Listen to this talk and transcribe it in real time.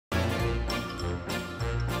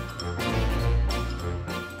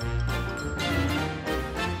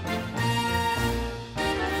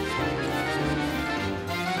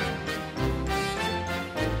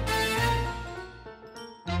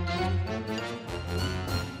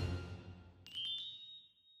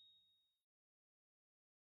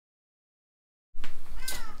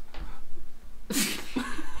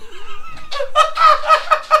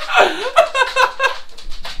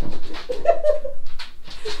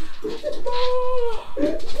That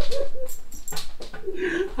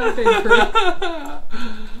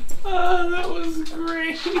was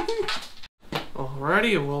great.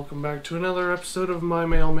 Alrighty, and welcome back to another episode of My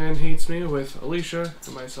Mailman Hates Me with Alicia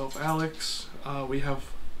and myself, Alex.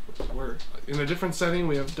 We're in a different setting.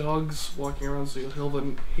 We have dogs walking around, so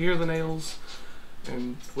you'll hear the nails.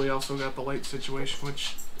 And we also got the light situation,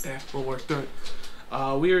 which, we'll work through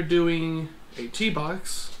it. We are doing a tea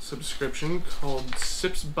box subscription called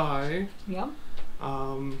Sips By. Yep.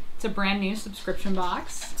 It's a brand new subscription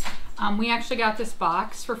box. We actually got this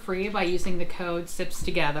box for free by using the code SIPS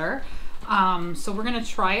Together. So we're going to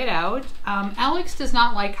try it out. Alex does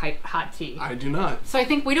not like hot tea. I do not. So I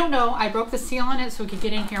think, we don't know, I broke the seal on it so we could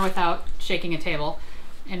get in here without shaking a table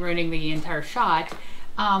and ruining the entire shot.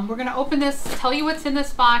 We're going to open this, tell you what's in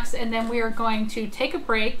this box, and then we are going to take a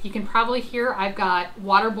break. You can probably hear I've got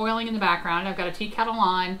water boiling in the background. I've got a tea kettle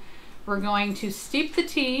on. We're going to steep the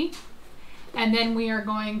tea, and then we are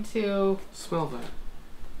going to... Smell that.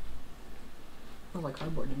 Smells like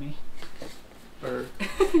cardboard to me. Or,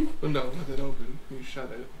 no, with it open. You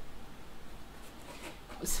shut it.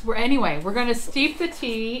 So anyway, we're going to steep the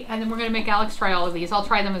tea, and then we're going to make Alex try all of these. I'll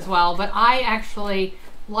try them as well, but I actually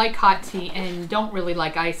like hot tea and don't really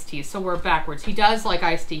like iced tea, so we're backwards. He does like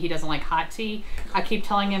iced tea. He doesn't like hot tea. I keep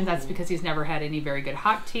telling him that's because he's never had any very good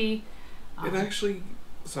hot tea. It actually...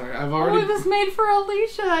 Sorry, I've already... Oh, it was made for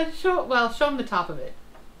Alicia. Show him the top of it.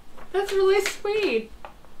 That's really sweet.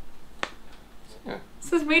 Yeah.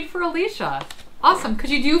 This is made for Alicia. Awesome,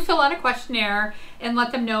 because you do fill out a questionnaire and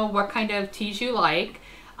let them know what kind of teas you like,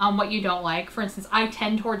 what you don't like. For instance, I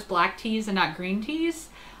tend towards black teas and not green teas.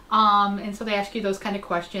 And so they ask you those kind of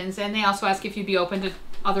questions. And they also ask if you'd be open to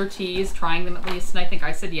other teas, trying them at least. And I think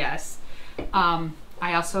I said yes.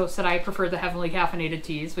 I also said I prefer the heavily caffeinated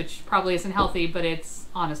teas, which probably isn't healthy, but it's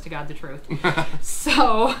honest to God the truth.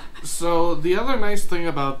 So the other nice thing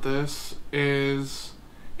about this is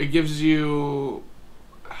it gives you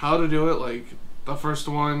how to do it. Like, the first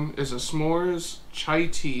one is a s'mores chai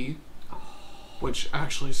tea, which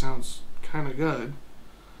actually sounds kind of good.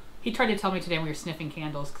 He tried to tell me today when we were sniffing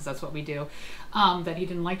candles, because that's what we do, that he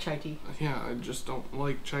didn't like chai tea. Yeah, I just don't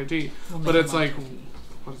like chai tea. But it's like,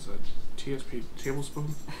 what is that? TSP,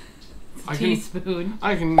 tablespoon? Teaspoon.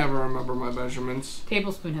 I can never remember my measurements.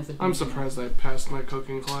 Tablespoon has a I'm surprised I passed my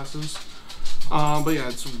cooking classes. But yeah,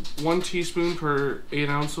 it's 1 teaspoon per 8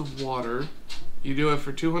 ounce of water. You do it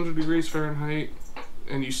for 200 degrees Fahrenheit,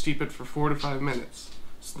 and you steep it for 4 to 5 minutes.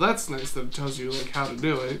 So that's nice that it tells you like how to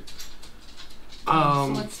do it. So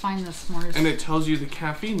let's find the s'mores. And it tells you the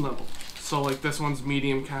caffeine level. So like this one's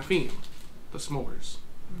medium caffeine, the s'mores.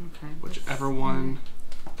 Okay. Whichever one.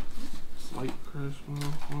 Light crisp.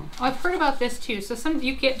 Oh, I've heard about this too. So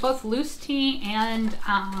you get both loose tea and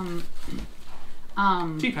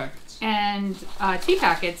tea packets. And tea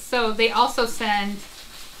packets. So they also send.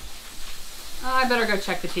 I better go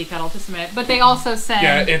check the tea kettle just a minute. But they also send.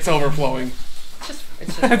 Yeah, it's overflowing. It's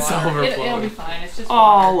It's water. overflowing. It'll be fine. It's just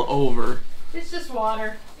all water. over. It's just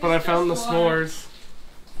water. But I found the s'mores.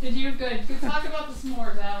 Did you? Good. Talk about the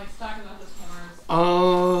s'mores, Alex. Talk about the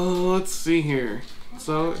s'mores. Let's see here.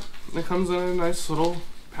 So it comes in a nice little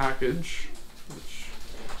package, which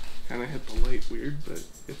kind of hit the light weird, but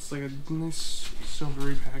it's like a nice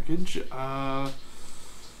silvery package.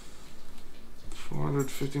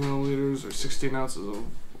 450 milliliters or 16 ounces of.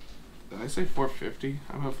 Did I say 450?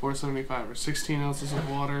 I'm at 475 or 16 ounces of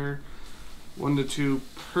water. 1 to 2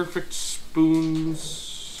 perfect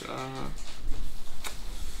spoons.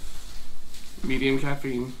 Medium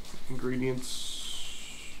caffeine. Ingredients.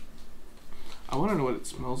 I want to know what it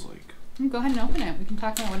smells like. Go ahead and open it. We can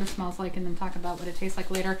talk about what it smells like and then talk about what it tastes like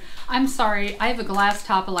later. I'm sorry, I have a glass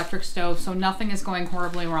top electric stove, so nothing is going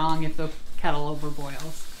horribly wrong if the kettle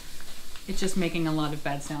overboils. It's just making a lot of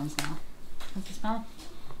bad sounds now. Does it smell?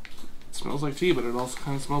 It smells like tea, but it also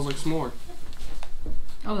kind of smells like s'more.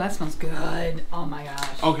 Oh, that smells good. Oh my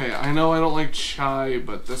gosh. Okay, I know I don't like chai,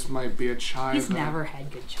 but this might be a chai. He's never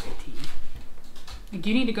had good chai tea. Like,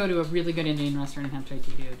 you need to go to a really good Indian restaurant and have chai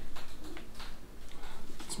tea, dude.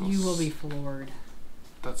 You will be floored.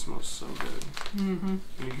 That smells so good. Mm-hmm.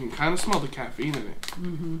 And you can kind of smell the caffeine in it.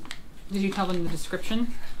 Mm-hmm. Did you tell them the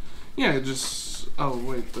description? Yeah, it just... Oh,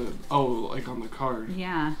 wait. Like on the card.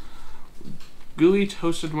 Yeah. Gooey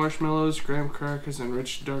toasted marshmallows, graham crackers, and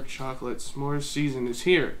rich dark chocolate. S'mores season is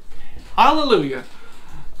here. Hallelujah!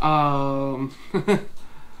 Oh,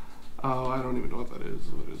 I don't even know what that is.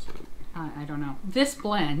 What is that? I don't know. This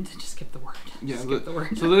blend, just skip the word. Yeah, skip the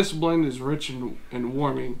word. So this blend is rich and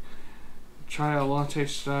warming. Try a latte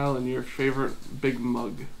style in your favorite big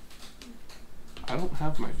mug. I don't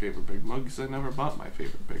have my favorite big mug because I never bought my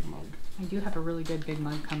favorite big mug. I do have a really good big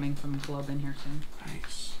mug coming from Globe in here soon.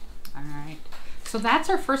 Nice. All right. So that's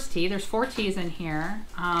our first tea. There's 4 teas in here.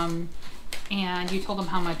 And you told them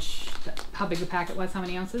how big the packet was, how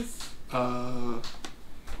many ounces? Or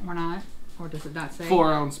not? Or does it not say?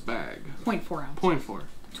 4 ounce bag. 0.4 ounce.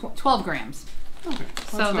 0.4. 12 grams. Okay.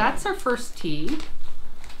 So that's our first tea.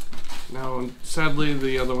 Now, sadly,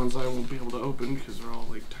 the other ones I won't be able to open because they're all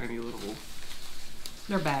like tiny little...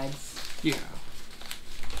 They're bags. Yeah.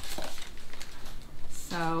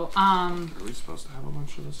 So, Are we supposed to have a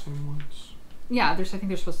bunch of the same ones? yeah, I think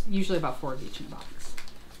there's usually about 4 of each in a box.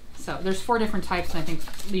 So there's 4 different types, and I think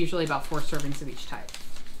usually about 4 servings of each type.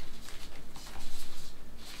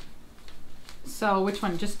 So which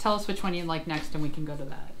one? Just tell us which one you'd like next, and we can go to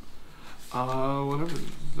that. Whatever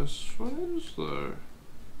this one is,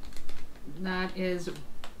 That is,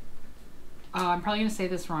 I'm probably going to say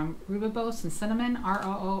this wrong. Rooibos and cinnamon,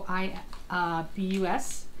 ROOIBUS.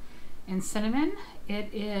 And cinnamon, it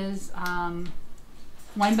is 1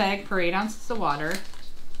 bag per 8 ounces of water.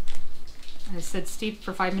 I said steep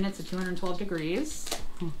for 5 minutes at 212 degrees.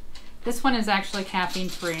 This one is actually caffeine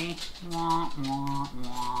free. Wah, wah,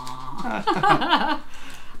 wah.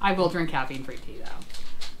 I will drink caffeine free tea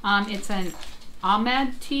though. It's an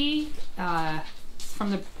Ahmed tea. It's from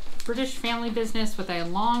the British family business with a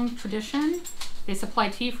long tradition. They supply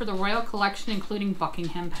tea for the royal collection, including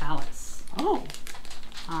Buckingham Palace. Oh.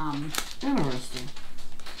 Interesting.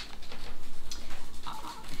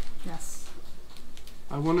 Yes.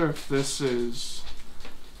 I wonder if this is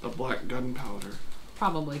the black gunpowder.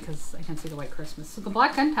 Probably, because I can see the White Christmas. So the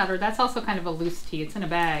black gunpowder, that's also kind of a loose tea. It's in a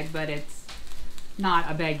bag, but it's not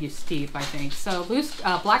a bag you steep, I think. So loose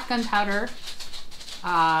black gunpowder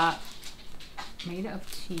made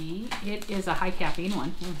of tea. It is a high caffeine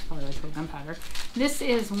one. Probably like gunpowder. This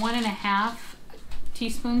is 1.5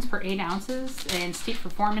 teaspoons per 8 ounces and steep for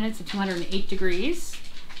 4 minutes at 208 degrees.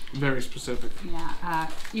 Very specific. Yeah,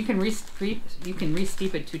 you can re-steep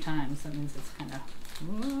it 2 times. That means it's kind of.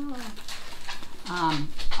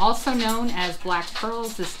 Also known as black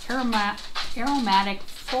pearls, this aromatic,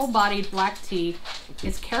 full-bodied black tea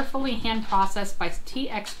is carefully hand-processed by tea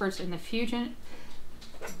experts in the Fujian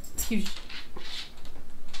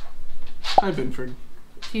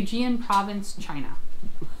province, China.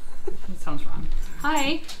 That sounds wrong.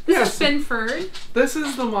 Hi, this is Binford. This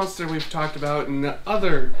is the monster we've talked about in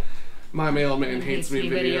other My Mailman Hates Me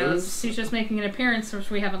videos. She's just making an appearance,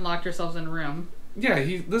 which we haven't locked ourselves in a room. Yeah,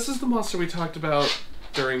 this is the monster we talked about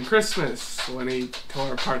during Christmas when he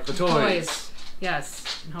tore apart the toys.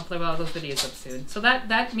 Yes, and hopefully we'll have those videos up soon. So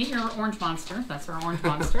that meet your orange monster. That's our orange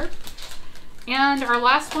monster. And our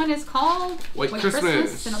last one is called White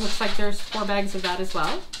Christmas. And it looks like there's 4 bags of that as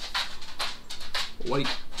well. White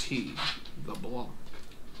tea, the Blanc.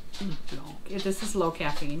 Blanc. This is low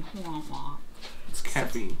caffeine. Wah, wah. It's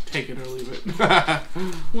caffeine. Take it or leave it.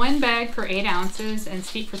 1 bag per 8 ounces and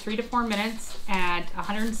steep for 3 to 4 minutes at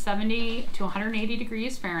 170 to 180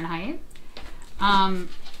 degrees Fahrenheit.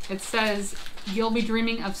 It says, you'll be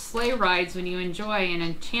dreaming of sleigh rides when you enjoy an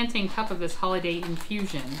enchanting cup of this holiday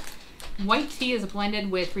infusion. White tea is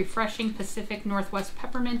blended with refreshing Pacific Northwest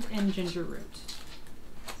peppermint and ginger root.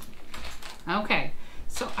 Okay,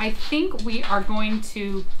 so I think we are going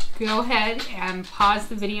to go ahead and pause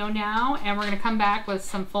the video now, and we're going to come back with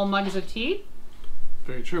some full mugs of tea.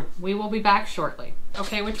 Very true. We will be back shortly.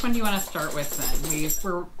 Okay, which one do you want to start with then?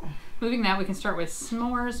 We're moving that. We can start with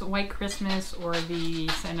s'mores, White Christmas, or the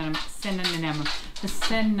cinnamon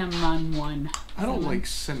one. I don't like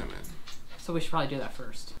cinnamon. So we should probably do that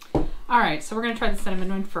first. All right, so we're going to try the cinnamon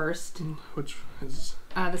one first. Which is?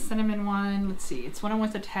 The cinnamon one, let's see. It's one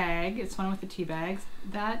with a tag. It's one with the tea bags.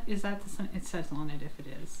 Is that the cinnamon? It says on it if it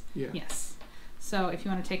is. Yeah. Yes. So if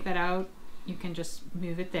you want to take that out, you can just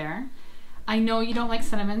move it there. I know you don't like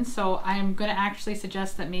cinnamon, so I'm going to actually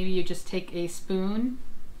suggest that maybe you just take a spoon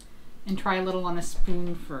and try a little on a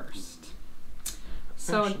spoon first.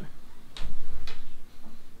 So. Actually.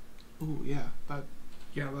 Ooh, yeah.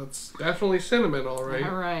 That's definitely cinnamon, all right.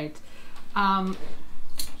 All right.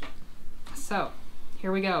 So,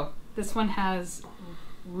 here we go. This one has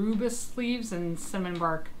rubus leaves and cinnamon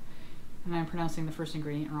bark. And I'm pronouncing the first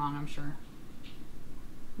ingredient wrong, I'm sure.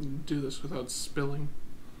 Do this without spilling.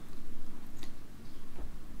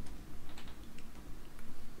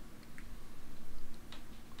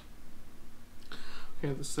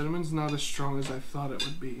 Okay, the cinnamon's not as strong as I thought it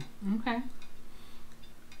would be. Okay.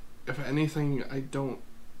 If anything, I don't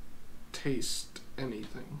taste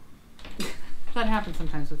anything. That happens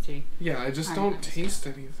sometimes with tea. Yeah, I just don't taste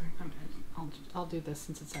anything. Okay. I'll do this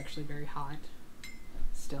since it's actually very hot.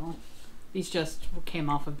 Still. These just came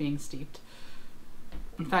off of being steeped.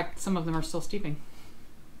 In fact, some of them are still steeping.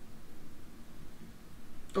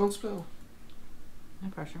 Don't spill. No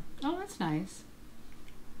pressure. Oh, that's nice.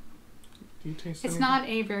 Do you taste It's anything? not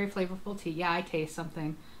a very flavorful tea. Yeah, I taste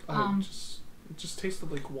something. It just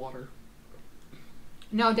tasted like water.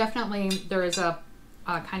 No, definitely there is a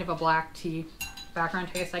kind of a black tea background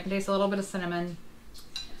taste. I can taste a little bit of cinnamon.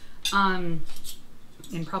 And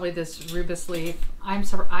probably this rubus leaf.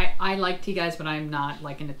 I like tea, guys, but I'm not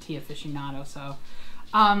like a tea aficionado. So,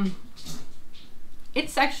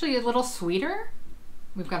 it's actually a little sweeter.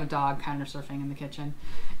 We've got a dog counter surfing in the kitchen.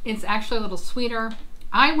 It's actually a little sweeter.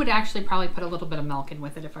 I would actually probably put a little bit of milk in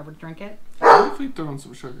with it if I were to drink it. What if we throw in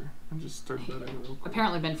some sugar and just stir that in real quick?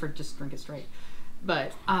 Apparently Benford just drink it straight.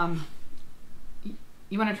 But,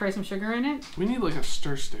 you want to try some sugar in it? We need like a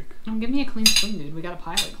stir stick. Oh, give me a clean spoon, dude. We got a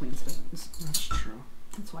pile of clean spoons. That's true.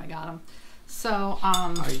 That's why I got them. So,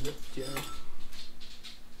 Yeah.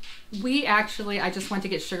 I just went to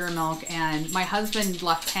get sugar and milk, and my husband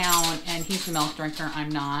left town, and he's the milk drinker. I'm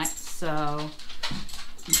not. So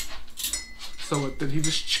what, did he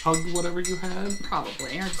just chug whatever you had?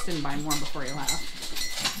 probably, or just didn't buy more before he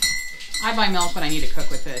left. I buy milk when I need to cook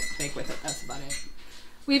with it, bake with it. That's about it.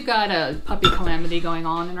 We've got a puppy calamity going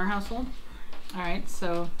on in our household. All right,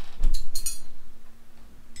 so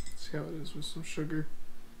See how it is with some sugar.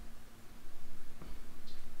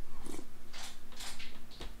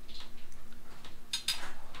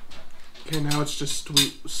 Okay, now it's just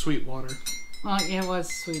sweet water. well, it was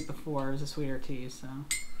sweet before. It was a sweeter tea, so.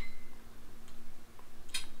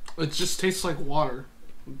 It just tastes like water.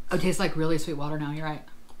 Oh, it tastes like really sweet water now. You're right.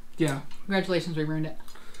 Yeah. Congratulations, we ruined it.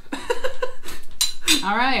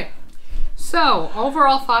 All right. So,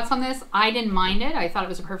 overall thoughts on this? I didn't mind it. I thought it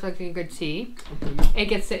was a perfectly good tea. Okay. It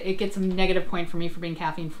gets a negative point for me for being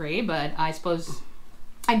caffeine free, but I suppose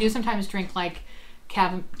I do sometimes drink like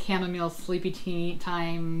chamomile sleepy tea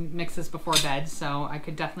time mixes before bed, so I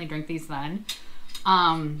could definitely drink these then.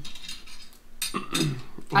 I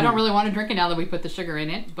don't really want to drink it now that we put the sugar in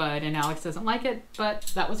it, and Alex doesn't like it, but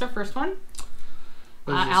that was our first one.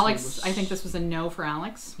 Alex, I think this was a no for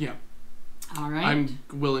Alex. Yeah. All right. I'm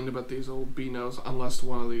willing to bet these will be no's unless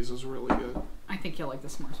one of these is really good. I think you'll like the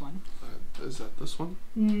s'mores one. Is that this one?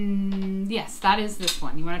 Yes, that is this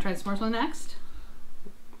one. You want to try the s'mores one next?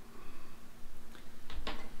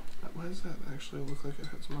 Why does that actually look like it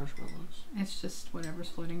has marshmallows? It's just whatever's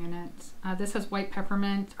floating in it. This has white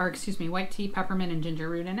tea, peppermint, and ginger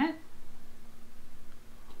root in it.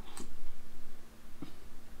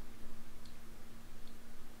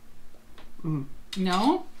 Mm.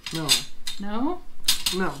 No? No. No?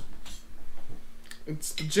 No.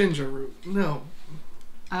 It's the ginger root. No.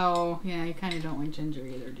 Oh, yeah, you kind of don't like ginger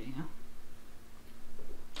either, do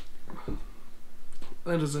you?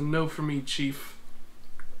 That is a no for me, Chief.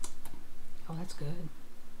 Oh, that's good.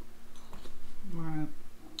 All right.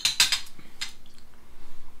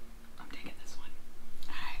 I'm taking this one.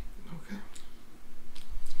 All right. Okay.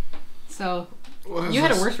 So, What you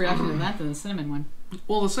had a this? worse reaction to that than the cinnamon one.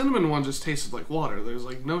 Well, the cinnamon one just tasted like water. There's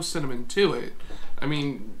like no cinnamon to it. I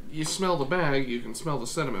mean, you smell the bag, you can smell the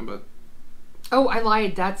cinnamon, but... Oh, I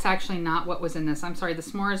lied. That's actually not what was in this. I'm sorry. The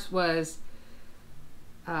s'mores was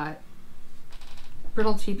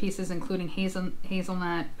brittle tea pieces, including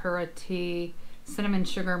hazelnut, pura tea, cinnamon,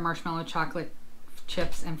 sugar, marshmallow, chocolate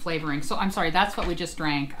chips, and flavoring. So I'm sorry. That's what we just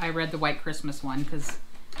drank. I read the White Christmas one because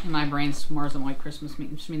in my brain, s'mores and White Christmas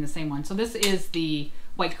mean the same one. So this is the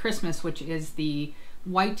White Christmas, which is the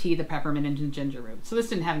white tea, the peppermint, and the ginger root. So this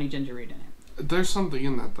didn't have any ginger root in it. There's something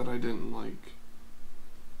in that I didn't like.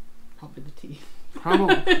 Probably the tea.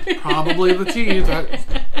 Probably the tea.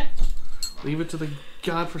 Leave it to the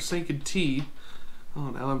godforsaken tea. Oh,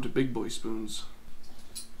 now I'm to big boy spoons.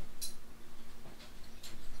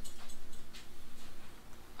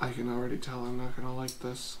 I can already tell I'm not gonna like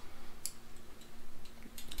this.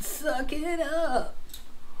 Suck it up.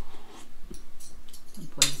 Play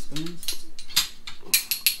the spoons.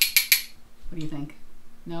 What do you think?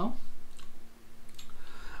 No?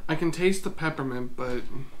 I can taste the peppermint, but...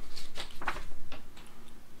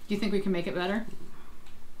 Do you think we can make it better?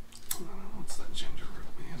 I don't know, what's that ginger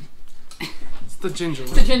root, man? It's the ginger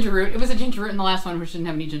root. It's a ginger root. It was a ginger root in the last one, which didn't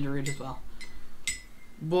have any ginger root as well.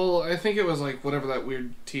 Well, I think it was like whatever that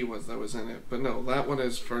weird tea was that was in it. But no, that one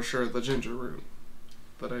is for sure the ginger root.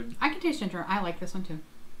 That I can taste ginger. I like this one too.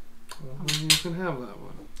 Well, you can have that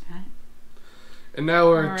one. Okay. And now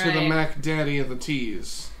we're All to the right. Mac Daddy of the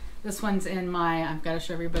teas. This one's in my, I've got to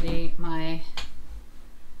show everybody my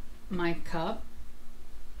cup.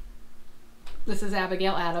 This is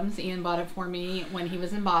Abigail Adams. Ian bought it for me when he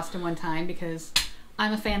was in Boston one time because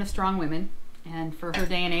I'm a fan of strong women, and for her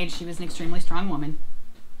day and age, she was an extremely strong woman.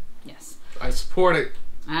 Yes. I support it.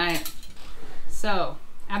 All right. So,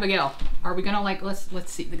 Abigail, are we gonna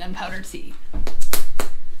let's see the gunpowder tea.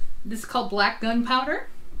 This is called black gunpowder,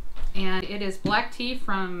 and it is black tea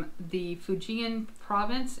from the Fujian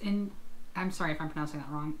province in. I'm sorry if I'm pronouncing that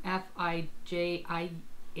wrong.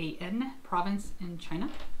 Fijian province in China.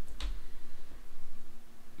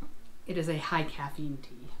 It is a high caffeine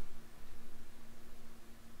tea.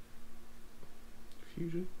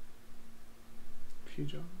 Fujian,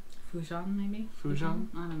 maybe? Fujian?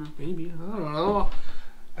 I don't know. Maybe. I don't know.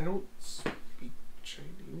 I don't speak Chinese.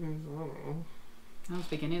 I don't know. I don't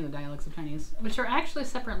speak any of the dialects of Chinese, which are actually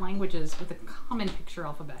separate languages with a common picture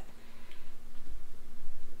alphabet.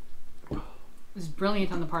 It was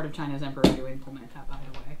brilliant on the part of China's emperor to implement that, by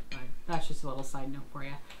the way. But that's just a little side note for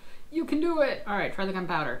you. You can do it! Alright, try the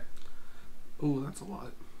gunpowder. Oh, that's a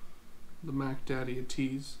lot. The Mac Daddy of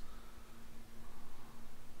teas.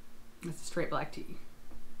 It's a straight black tea.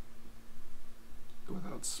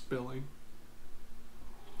 Without spilling.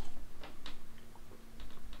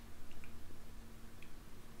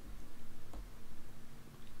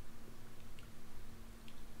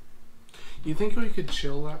 You think we could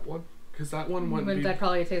chill that one? Because that one wouldn't be... That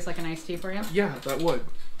probably taste like an iced tea for you? Yeah, that would.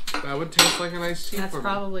 That would taste like an iced tea That's for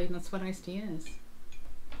me. That's what iced tea is.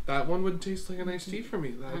 That one would taste like an iced tea for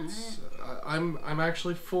me. That's... I'm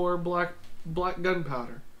actually for black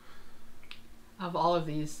gunpowder. Of all of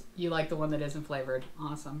these, you like the one that isn't flavored.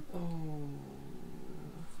 Awesome.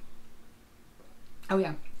 Oh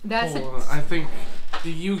yeah. That's it. I think...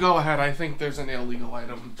 You go ahead. I think there's an illegal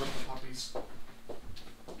item with the puppies.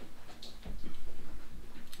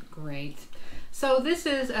 Great. So this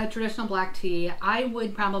is a traditional black tea. I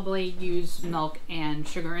would probably use milk and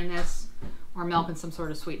sugar in this, or milk and some sort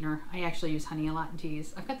of sweetener. I actually use honey a lot in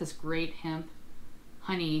teas. I've got this great hemp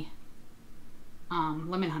honey,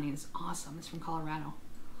 lemon honey. It's awesome. It's from Colorado.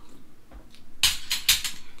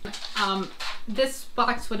 This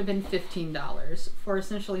box would have been $15 for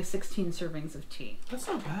essentially 16 servings of tea. That's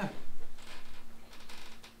not bad.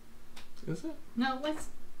 Is it? No,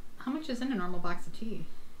 how much is in a normal box of tea?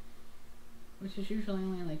 Which is usually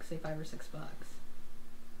only like, say, $5 or $6.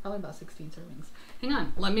 Probably about 16 servings. Hang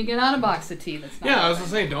on, let me get out a box of tea that's not Yeah, I was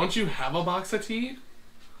gonna say, don't you have a box of tea?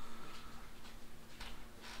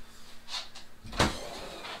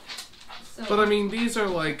 But I mean, these are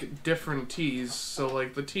like different teas, so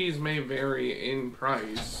like the teas may vary in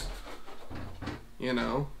price. You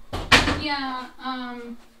know? Yeah,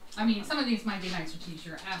 I mean, some of these might be nicer teas,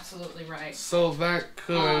 you're absolutely right. So that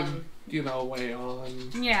could, you know, weigh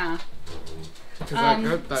on. Yeah.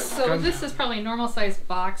 So this is probably a normal sized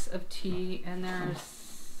box of tea, and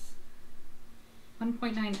there's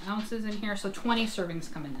 1.9 ounces in here, so 20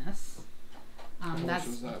 servings come in this. That's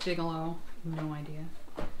Bigelow, no idea.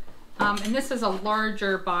 And this is a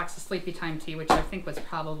larger box of Sleepy Time tea, which I think was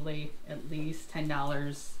probably at least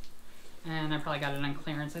 $10. And I probably got it on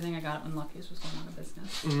clearance. I think I got it when Lucky's was going out of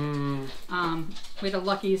business. We had a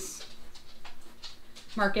Lucky's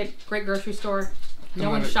Market, great grocery store. No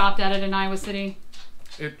one shopped at it in Iowa City.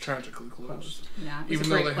 It tragically closed. Yeah, even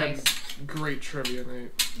though they had great trivia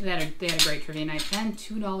night. They had a great trivia night and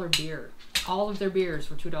 $2 beer. All of their beers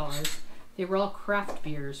were $2. They were all craft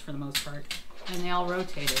beers for the most part, and they all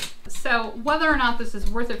rotated. So whether or not this is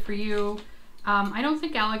worth it for you, I don't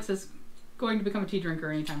think Alex is going to become a tea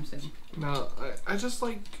drinker anytime soon. No, I just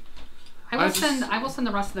like. I will send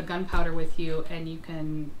the rest of the gunpowder with you, and you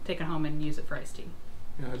can take it home and use it for iced tea.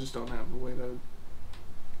 Yeah, I just don't have a way to,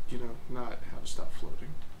 you know, not have stuff floating.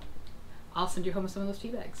 I'll send you home with some of those tea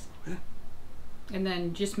bags. Yeah. And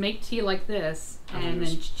then just make tea like this, and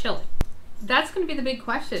then chill it. That's going to be the big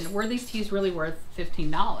question. Were these teas really worth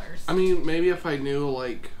 $15? I mean, maybe if I knew,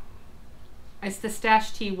 like. It's the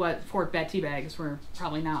stash tea, Fort Bet tea bags were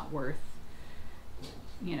probably not worth.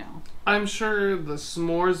 You know. I'm sure the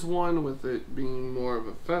s'mores one, with it being more of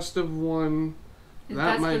a festive one.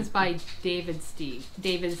 That was by David's Tea.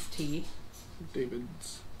 David's Tea. Yeah.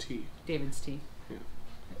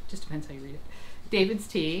 It just depends how you read it. David's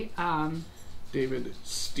Tea. David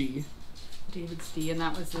Stee. David's Tea, and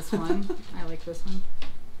that was this one. I like this one.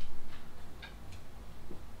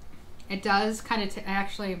 It does kind of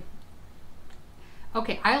actually.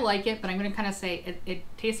 Okay, I like it, but I'm going to kind of say it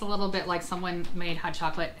tastes a little bit like someone made hot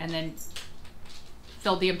chocolate and then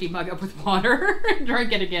filled the empty mug up with water and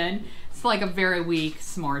drank it again. It's like a very weak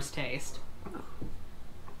s'mores taste.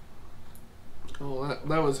 Oh,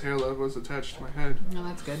 that was hair that was attached to my head. No,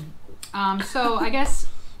 that's good. So I guess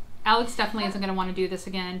Alex definitely isn't going to want to do this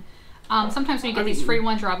again. Sometimes when you get these free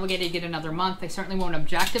ones, you're obligated to get another month. They certainly won't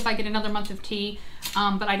object if I get another month of tea.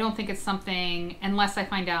 But I don't think it's something, unless I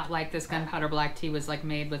find out like this gunpowder black tea was like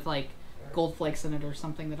made with like gold flakes in it or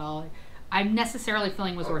something that I'm necessarily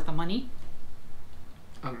feeling was worth the money.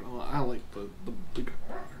 I don't know. I like the gunpowder.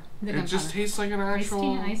 It just gunpowder. tastes like an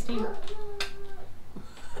actual... Iced tea.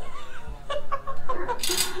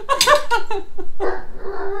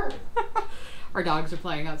 Our dogs are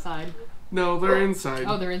playing outside. No, they're inside.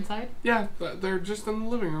 Oh, they're inside? Yeah, they're just in the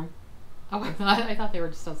living room. Oh, I thought they were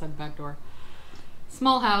just outside the back door.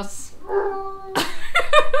 Small house.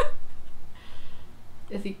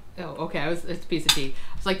 Is he? Oh, okay. It's a piece of tea.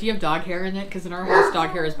 I was like, do you have dog hair in it? Because in our house,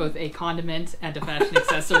 dog hair is both a condiment and a fashion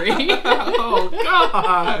accessory. Oh,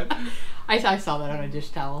 God. I saw that on a dish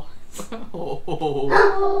towel. Oh.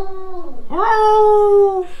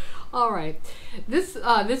 All right. This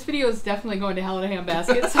video is definitely going to hell in a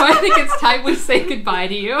handbasket, so I think it's time we say goodbye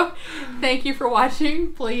to you. Thank you for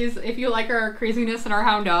watching. Please, if you like our craziness and our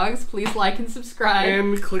hound dogs, please like and subscribe.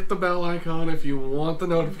 And click the bell icon if you want the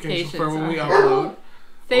notifications for when we upload.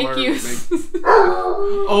 Thank you.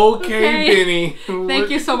 Okay, Benny. Thank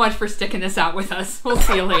you so much for sticking this out with us. We'll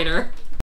see you later.